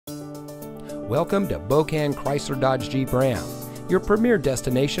Welcome to Bokan Chrysler Dodge Jeep Ram, your premier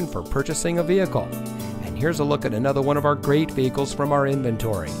destination for purchasing a vehicle. And here's a look at another one of our great vehicles from our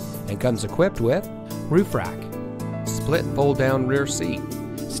inventory, and comes equipped with roof rack, split fold-down rear seat,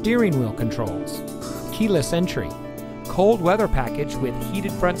 steering wheel controls, keyless entry, cold weather package with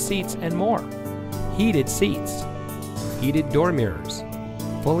heated front seats and more, heated seats, heated door mirrors,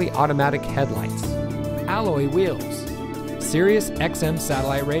 fully automatic headlights, alloy wheels, Sirius XM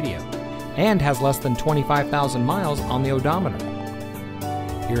satellite radio, and has less than 25,000 miles on the odometer.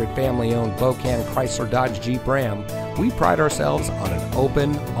 Here at family-owned Bokan Chrysler Dodge Jeep Ram, we pride ourselves on an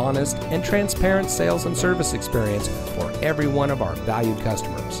open, honest, and transparent sales and service experience for every one of our valued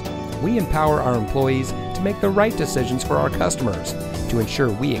customers. We empower our employees to make the right decisions for our customers to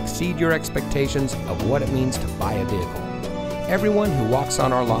ensure we exceed your expectations of what it means to buy a vehicle. Everyone who walks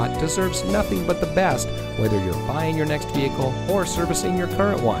on our lot deserves nothing but the best, whether you're buying your next vehicle or servicing your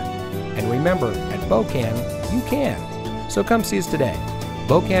current one. And remember, at Bokan, you can. So come see us today.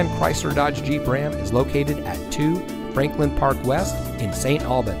 Bokan Chrysler Dodge Jeep Ram is located at 2 Franklin Park West in St.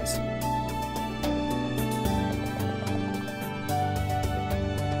 Albans.